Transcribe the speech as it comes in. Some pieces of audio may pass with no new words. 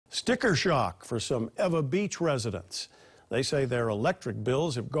Sticker shock for some Ewa Beach residents. They say their electric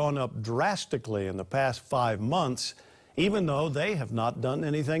bills have gone up drastically in the past 5 months, even though they have not done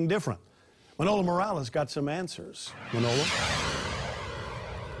anything different. Manolo Morales got some answers. Manolo?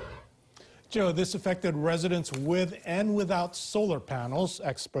 Joe, this affected residents with and without solar panels.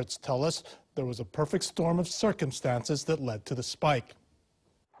 Experts tell us there was a perfect storm of circumstances that led to the spike.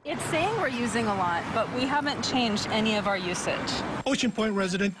 It's saying we're using a lot, but we haven't changed any of our usage. Ocean Point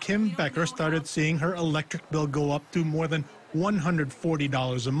resident Kim Becker started seeing her electric bill go up to more than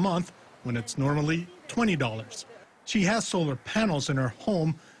 $140 a month when it's normally $20. She has solar panels in her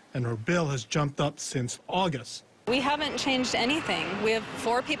home, and her bill has jumped up since August. We haven't changed anything. We have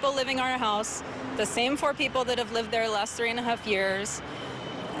 4 people living in our house, the same 4 people that have lived there the last 3.5 years.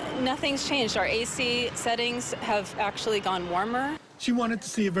 Nothing's changed. Our AC settings have actually gone warmer. She wanted to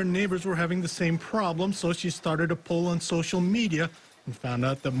see if her neighbors were having the same problem, so she started a poll on social media and found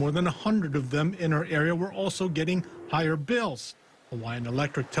out that more than 100 of them in her area were also getting higher bills. Hawaiian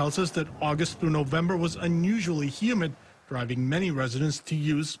Electric tells us that August through November was unusually humid, driving many residents to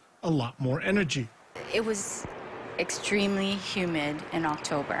use a lot more energy. It was extremely humid in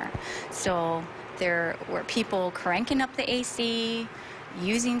October, so there were people cranking up the AC,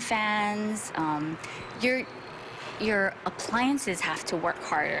 using fans. Your appliances have to work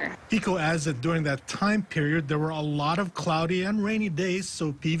harder. HECO adds that during that time period, there were a lot of cloudy and rainy days,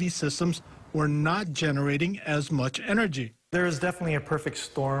 so PV systems were not generating as much energy. There is definitely a perfect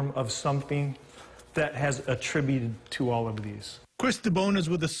storm of something that has attributed to all of these. Chris DeBone is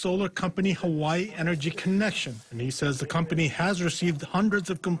with the solar company Hawaii Energy Connection, and he says the company has received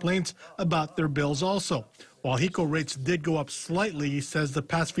hundreds of complaints about their bills also. While HECO rates did go up slightly, he says the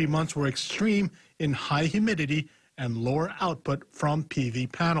past few months were extreme in high humidity and lower output from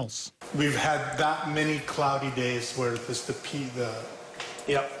PV panels. We've had that many cloudy days where the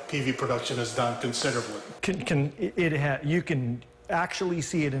PV production is down considerably. You can actually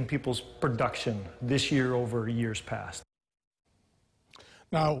see it in people's production this year over years past.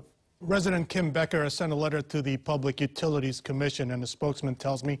 Now, resident Kim Becker has sent a letter to the Public Utilities Commission, and the spokesman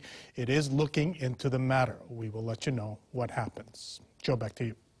tells me it is looking into the matter. We will let you know what happens. Joe, back to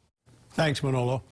you. Thanks, Manolo.